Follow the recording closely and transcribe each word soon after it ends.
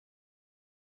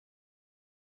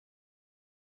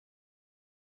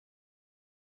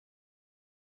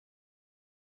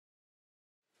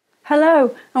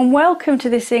Hello and welcome to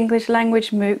this English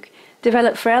language MOOC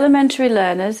developed for elementary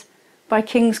learners by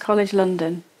King's College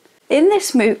London. In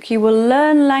this MOOC you will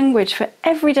learn language for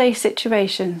everyday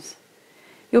situations.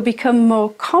 You'll become more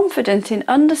confident in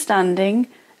understanding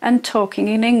and talking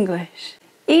in English.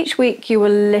 Each week you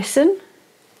will listen,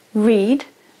 read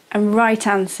and write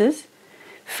answers,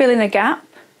 fill in a gap,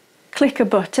 click a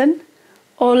button,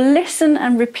 or listen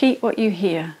and repeat what you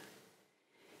hear.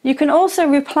 You can also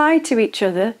reply to each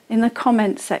other in the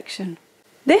comments section.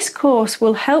 This course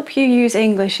will help you use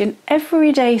English in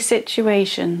everyday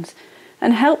situations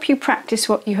and help you practice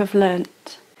what you have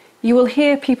learnt. You will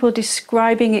hear people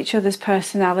describing each other's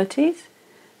personalities,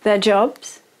 their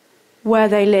jobs, where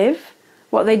they live,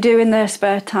 what they do in their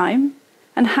spare time,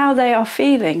 and how they are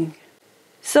feeling.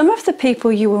 Some of the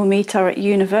people you will meet are at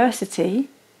university,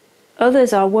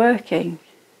 others are working.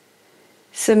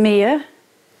 Samia,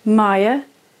 Maya,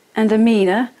 and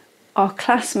Amina are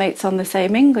classmates on the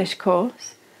same English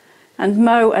course, and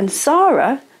Mo and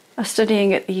Sarah are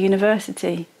studying at the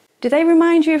university. Do they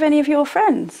remind you of any of your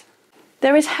friends?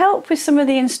 There is help with some of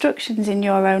the instructions in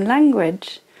your own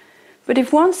language, but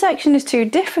if one section is too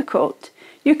difficult,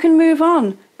 you can move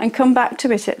on and come back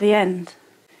to it at the end.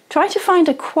 Try to find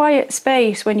a quiet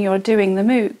space when you're doing the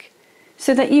MOOC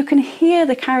so that you can hear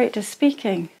the characters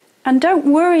speaking. And don't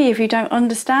worry if you don't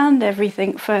understand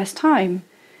everything first time.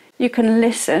 You can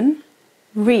listen,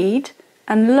 read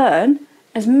and learn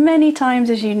as many times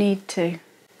as you need to.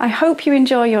 I hope you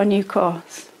enjoy your new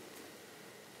course.